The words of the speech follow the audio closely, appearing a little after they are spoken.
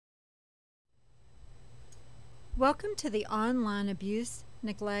Welcome to the online abuse,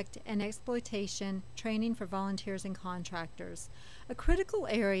 neglect, and exploitation training for volunteers and contractors. A critical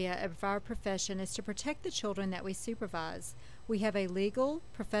area of our profession is to protect the children that we supervise. We have a legal,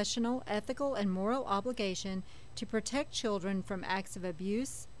 professional, ethical, and moral obligation to protect children from acts of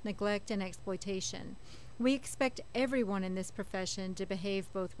abuse, neglect, and exploitation. We expect everyone in this profession to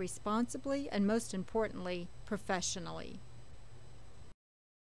behave both responsibly and, most importantly, professionally.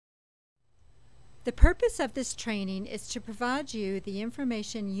 The purpose of this training is to provide you the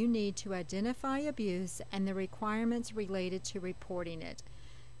information you need to identify abuse and the requirements related to reporting it.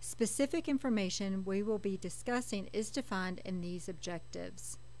 Specific information we will be discussing is defined in these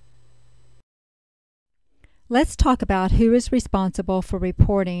objectives. Let's talk about who is responsible for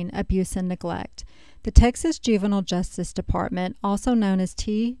reporting abuse and neglect. The Texas Juvenile Justice Department, also known as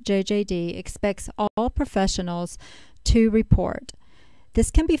TJJD, expects all professionals to report. This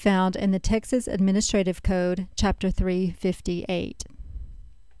can be found in the Texas Administrative Code, Chapter 358.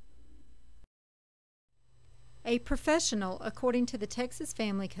 A professional, according to the Texas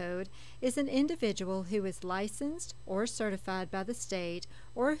Family Code, is an individual who is licensed or certified by the state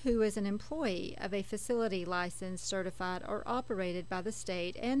or who is an employee of a facility licensed, certified, or operated by the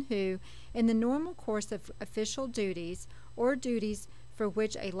state and who, in the normal course of official duties or duties for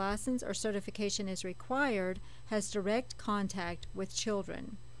which a license or certification is required, has direct contact with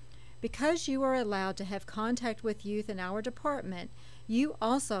children. Because you are allowed to have contact with youth in our department, you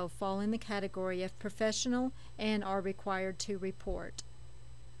also fall in the category of professional and are required to report.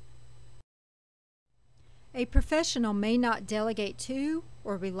 A professional may not delegate to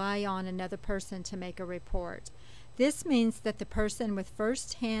or rely on another person to make a report. This means that the person with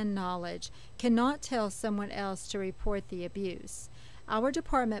first-hand knowledge cannot tell someone else to report the abuse. Our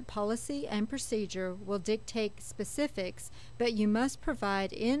department policy and procedure will dictate specifics, but you must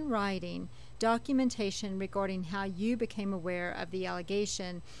provide in writing documentation regarding how you became aware of the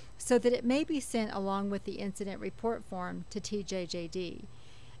allegation so that it may be sent along with the incident report form to TJJD.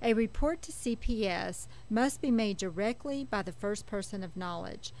 A report to CPS must be made directly by the first person of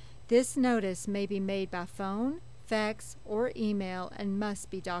knowledge. This notice may be made by phone, fax, or email and must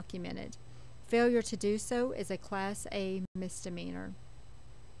be documented. Failure to do so is a Class A misdemeanor.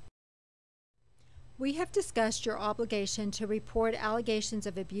 We have discussed your obligation to report allegations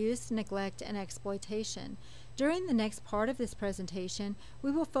of abuse, neglect, and exploitation. During the next part of this presentation,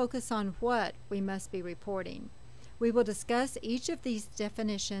 we will focus on what we must be reporting. We will discuss each of these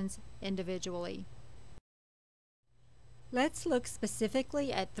definitions individually. Let's look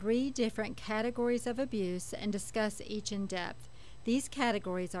specifically at 3 different categories of abuse and discuss each in depth. These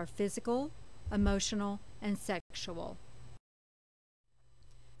categories are physical, emotional, and sexual.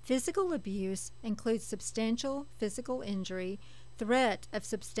 Physical abuse includes substantial physical injury, threat of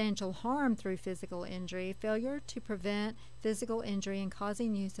substantial harm through physical injury, failure to prevent physical injury, and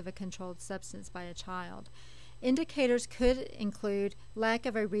causing use of a controlled substance by a child. Indicators could include lack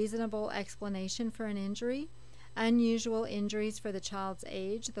of a reasonable explanation for an injury, unusual injuries for the child's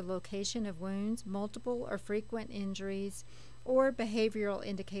age, the location of wounds, multiple or frequent injuries, or behavioral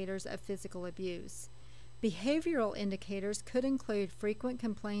indicators of physical abuse. Behavioral indicators could include frequent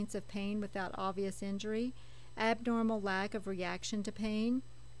complaints of pain without obvious injury, abnormal lack of reaction to pain,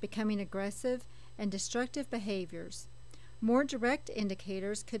 becoming aggressive, and destructive behaviors. More direct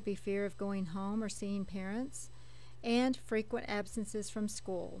indicators could be fear of going home or seeing parents, and frequent absences from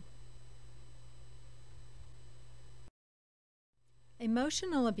school.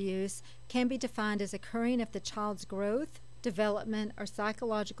 Emotional abuse can be defined as occurring if the child's growth, development, or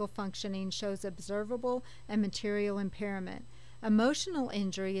psychological functioning shows observable and material impairment. Emotional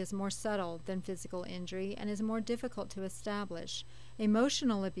injury is more subtle than physical injury and is more difficult to establish.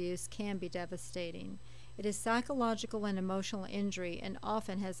 Emotional abuse can be devastating. It is psychological and emotional injury and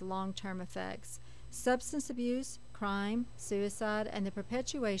often has long-term effects. Substance abuse, crime, suicide, and the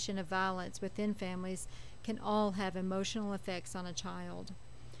perpetuation of violence within families can all have emotional effects on a child.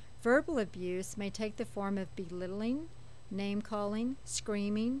 Verbal abuse may take the form of belittling, name-calling,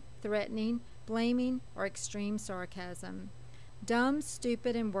 screaming, threatening, blaming, or extreme sarcasm. Dumb,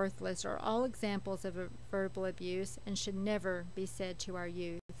 stupid, and worthless are all examples of verbal abuse and should never be said to our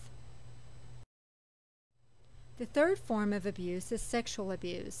youth. The third form of abuse is sexual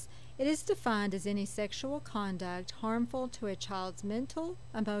abuse. It is defined as any sexual conduct harmful to a child's mental,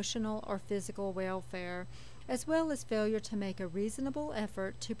 emotional, or physical welfare, as well as failure to make a reasonable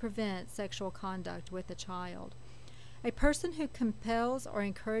effort to prevent sexual conduct with a child. A person who compels or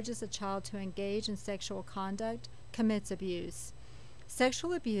encourages a child to engage in sexual conduct commits abuse.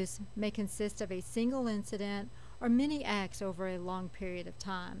 Sexual abuse may consist of a single incident or many acts over a long period of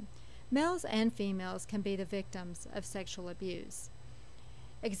time. Males and females can be the victims of sexual abuse.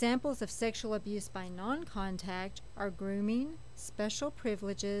 Examples of sexual abuse by non-contact are grooming, special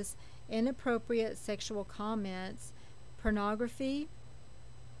privileges, inappropriate sexual comments, pornography,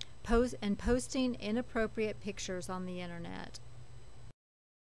 and posting inappropriate pictures on the internet.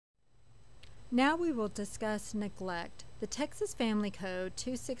 Now we will discuss neglect. The Texas Family Code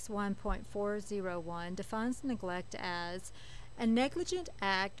 261.401 defines neglect as a negligent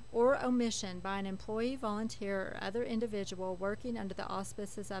act or omission by an employee, volunteer, or other individual working under the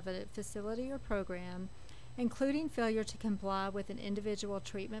auspices of a facility or program, including failure to comply with an individual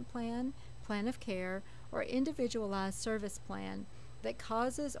treatment plan, plan of care, or individualized service plan that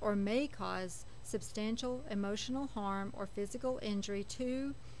causes or may cause substantial emotional harm or physical injury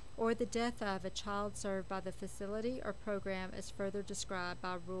to or the death of a child served by the facility or program as further described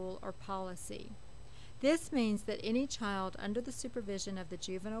by rule or policy. This means that any child under the supervision of the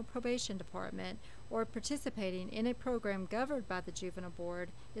Juvenile Probation Department or participating in a program governed by the Juvenile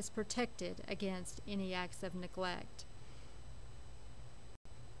Board is protected against any acts of neglect.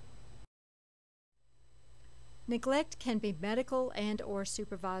 Neglect can be medical and or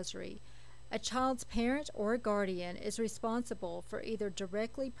supervisory. A child's parent or guardian is responsible for either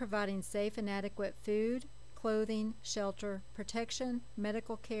directly providing safe and adequate food, clothing, shelter, protection,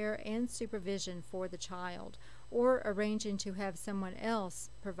 medical care, and supervision for the child, or arranging to have someone else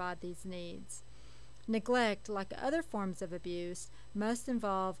provide these needs. Neglect, like other forms of abuse, must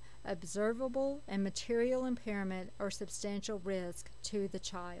involve observable and material impairment or substantial risk to the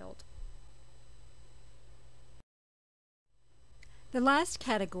child. The last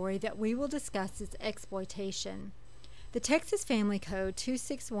category that we will discuss is exploitation. The Texas Family Code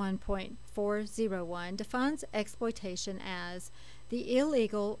 261.401 defines exploitation as the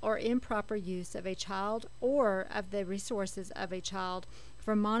illegal or improper use of a child or of the resources of a child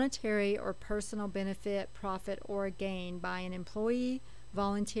for monetary or personal benefit, profit, or gain by an employee,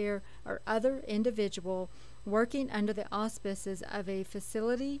 volunteer, or other individual working under the auspices of a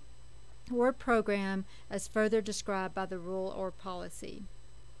facility or program as further described by the rule or policy.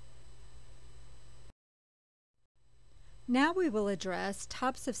 Now we will address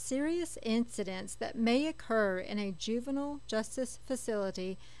types of serious incidents that may occur in a juvenile justice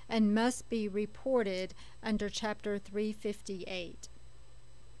facility and must be reported under Chapter 358.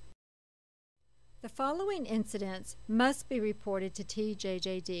 The following incidents must be reported to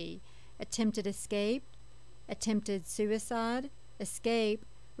TJJD: attempted escape, attempted suicide, escape,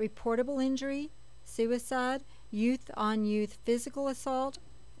 reportable injury, suicide, youth-on-youth physical assault,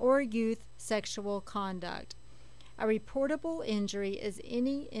 or youth sexual conduct. A reportable injury is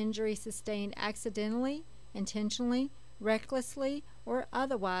any injury sustained accidentally, intentionally, recklessly, or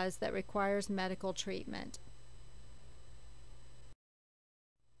otherwise that requires medical treatment.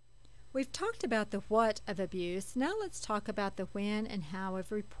 We've talked about the what of abuse. Now let's talk about the when and how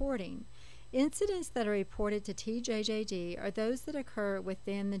of reporting. Incidents that are reported to TJJD are those that occur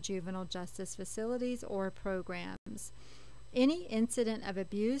within the juvenile justice facilities or programs. Any incident of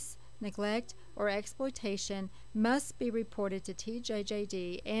abuse, neglect, or exploitation must be reported to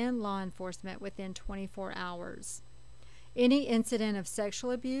TJJD and law enforcement within 24 hours. Any incident of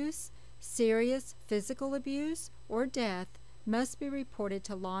sexual abuse, serious physical abuse, or death must be reported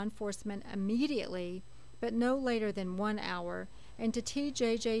to law enforcement immediately, but no later than 1 hour, and to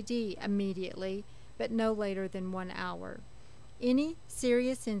TJJD immediately, but no later than 1 hour. Any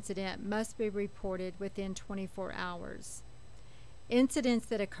serious incident must be reported within 24 hours. Incidents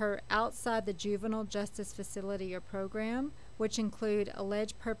that occur outside the juvenile justice facility or program, which include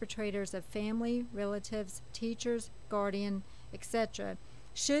alleged perpetrators of family, relatives, teachers, guardian, etc.,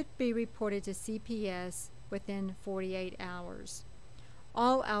 should be reported to CPS within 48 hours.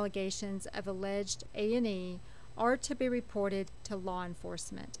 All allegations of alleged A&E are to be reported to law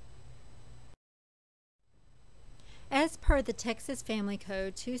enforcement. As per the Texas Family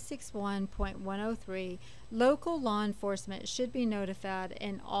Code 261.103, local law enforcement should be notified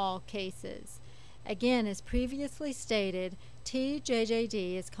in all cases. Again, as previously stated,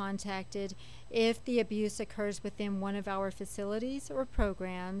 TJJD is contacted if the abuse occurs within one of our facilities or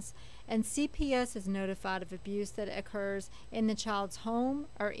programs, and CPS is notified of abuse that occurs in the child's home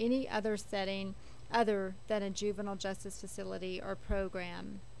or any other setting other than a juvenile justice facility or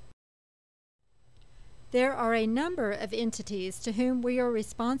program. There are a number of entities to whom we are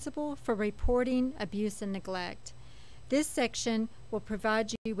responsible for reporting abuse and neglect. This section will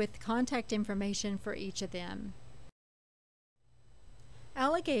provide you with contact information for each of them.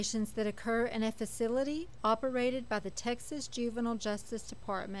 Allegations that occur in a facility operated by the Texas Juvenile Justice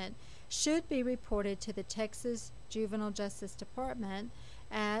Department should be reported to the Texas Juvenile Justice Department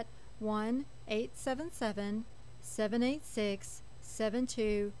at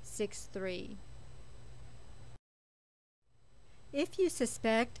 1-877-786-7263. If you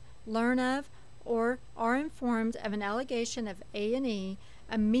suspect, learn of, or are informed of an allegation of A&E,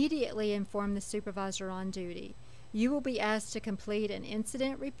 immediately inform the supervisor on duty. You will be asked to complete an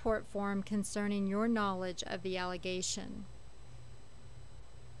incident report form concerning your knowledge of the allegation.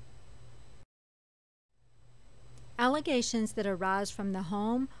 Allegations that arise from the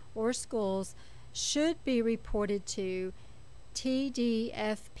home or schools should be reported to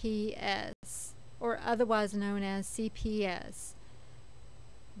TDFPS, or otherwise known as CPS.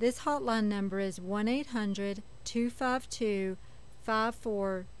 This hotline number is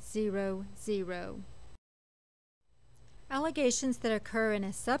 1-800-252-5400. Allegations that occur in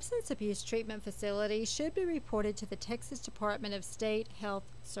a substance abuse treatment facility should be reported to the Texas Department of State Health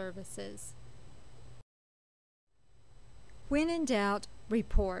Services. When in doubt,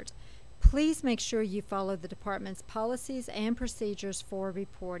 report. Please make sure you follow the department's policies and procedures for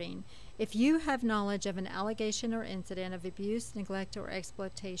reporting. If you have knowledge of an allegation or incident of abuse, neglect, or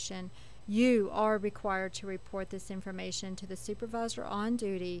exploitation, you are required to report this information to the supervisor on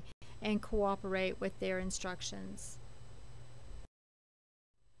duty and cooperate with their instructions.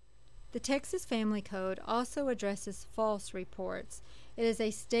 The Texas Family Code also addresses false reports. It is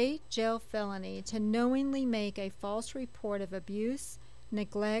a state jail felony to knowingly make a false report of abuse,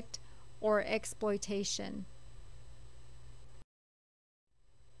 neglect, or exploitation.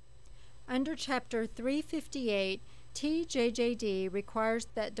 Under Chapter 358, TJJD requires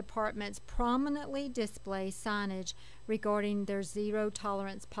that departments prominently display signage regarding their zero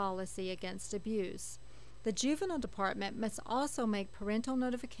tolerance policy against abuse. The Juvenile Department must also make parental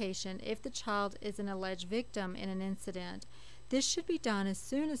notification if the child is an alleged victim in an incident. This should be done as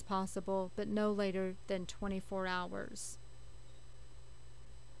soon as possible, but no later than 24 hours.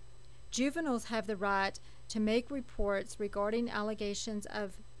 Juveniles have the right to make reports regarding allegations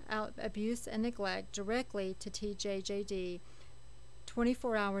of abuse and neglect directly to TJJD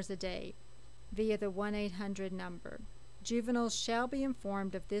 24 hours a day via the 1-800 number. Juveniles shall be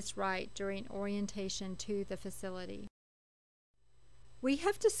informed of this right during orientation to the facility. We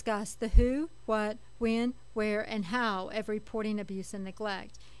have discussed the who, what, when, where, and how of reporting abuse and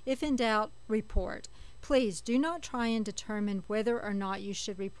neglect. If in doubt, report. Please do not try and determine whether or not you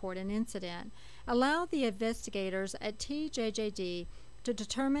should report an incident. Allow the investigators at TJJD to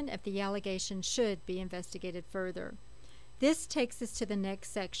determine if the allegation should be investigated further. This takes us to the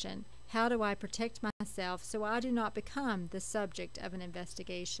next section. How do I protect myself so I do not become the subject of an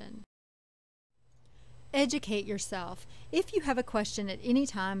investigation? Educate yourself. If you have a question at any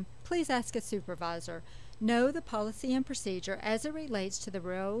time, please ask a supervisor. Know the policy and procedure as it relates to the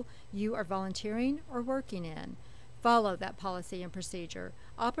role you are volunteering or working in. Follow that policy and procedure.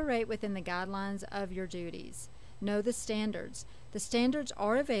 Operate within the guidelines of your duties. Know the standards. The standards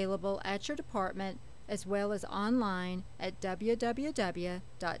are available at your department as well as online at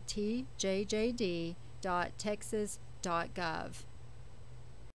www.tjjd.texas.gov.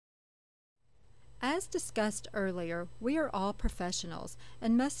 As discussed earlier, we are all professionals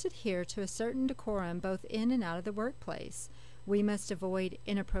and must adhere to a certain decorum both in and out of the workplace. We must avoid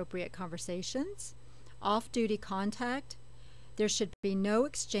inappropriate conversations, off-duty contact. There should be no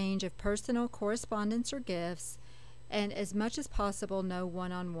exchange of personal correspondence or gifts, and as much as possible, no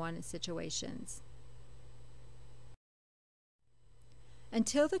one-on-one situations.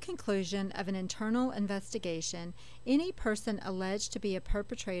 Until the conclusion of an internal investigation, any person alleged to be a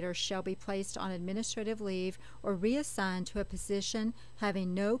perpetrator shall be placed on administrative leave or reassigned to a position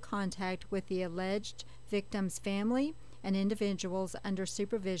having no contact with the alleged victim's family and individuals under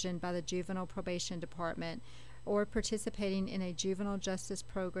supervision by the Juvenile Probation Department or participating in a juvenile justice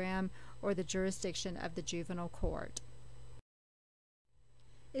program or the jurisdiction of the juvenile court.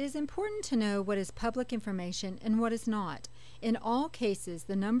 It is important to know what is public information and what is not. In all cases,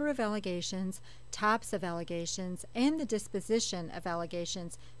 the number of allegations, types of allegations, and the disposition of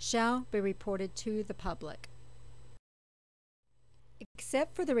allegations shall be reported to the public.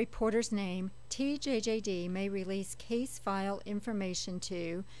 Except for the reporter's name, TJJD may release case file information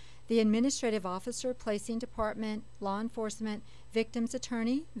to the administrative officer, placing department, law enforcement, victim's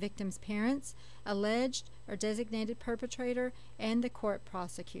attorney, victim's parents, alleged or designated perpetrator, and the court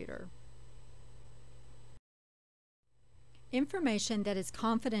prosecutor. Information that is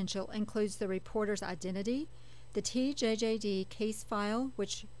confidential includes the reporter's identity, the TJJD case file,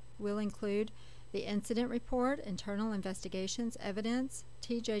 which will include the incident report, internal investigations, evidence,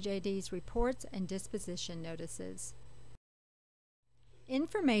 TJJD's reports, and disposition notices.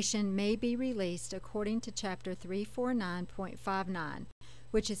 Information may be released according to Chapter 349.59.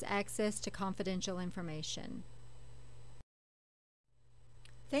 which is access to confidential information.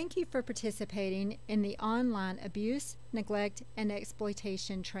 Thank you for participating in the online abuse, neglect, and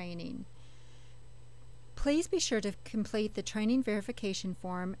exploitation training. Please be sure to complete the training verification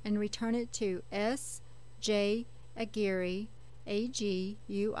form and return it to S.J. Aguirre,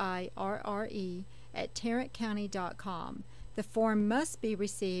 Aguirre, at tarrantcounty.com. The form must be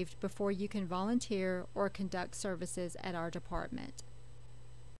received before you can volunteer or conduct services at our department.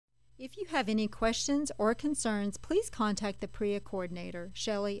 If you have any questions or concerns, please contact the PREA coordinator,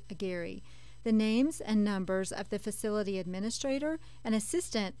 Shelley Aguirre. The names and numbers of the facility administrator and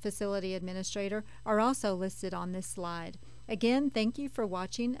assistant facility administrator are also listed on this slide. Again, thank you for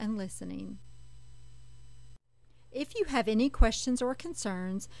watching and listening. If you have any questions or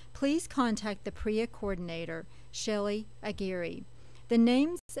concerns, please contact the PREA coordinator, Shelley Aguirre. The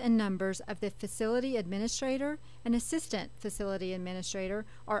names and numbers of the facility administrator and assistant facility administrator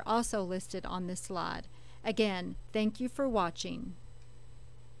are also listed on this slide. Again, thank you for watching.